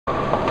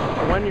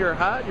When you're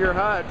hot, you're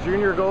hot.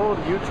 Junior gold,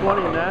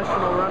 U20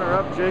 national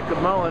runner-up Jacob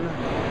Mullen.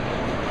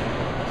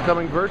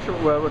 Coming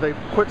virtual with a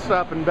quick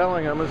stop in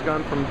Bellingham, has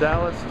gone from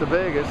Dallas to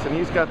Vegas, and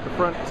he's got the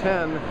front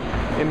 10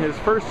 in his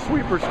first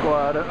sweeper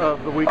squad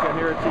of the weekend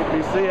here at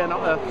TPC, and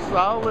a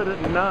solid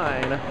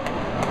 9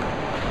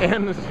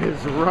 ends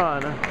his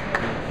run.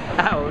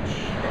 Ouch,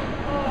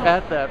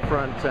 at that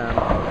front 10.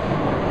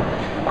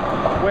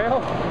 Well,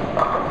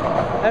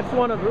 that's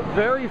one of the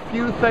very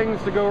few things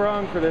to go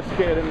wrong for this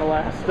kid in the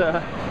last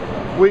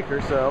week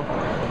or so.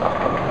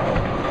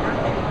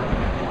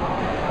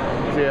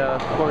 Yeah,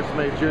 of course,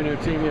 made Junior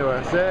Team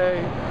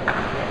USA,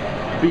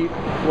 beat,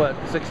 what,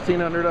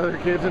 1,600 other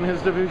kids in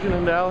his division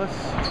in Dallas,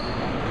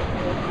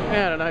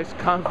 and a nice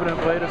confident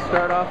way to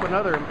start off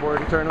another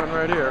important tournament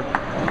right here.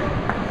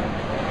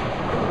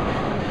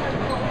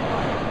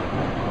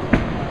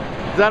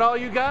 Is that all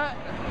you got?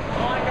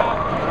 All I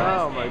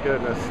got. Oh my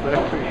goodness,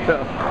 there we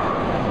go.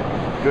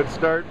 Good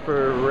start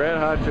for Red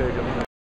Hot Jacob.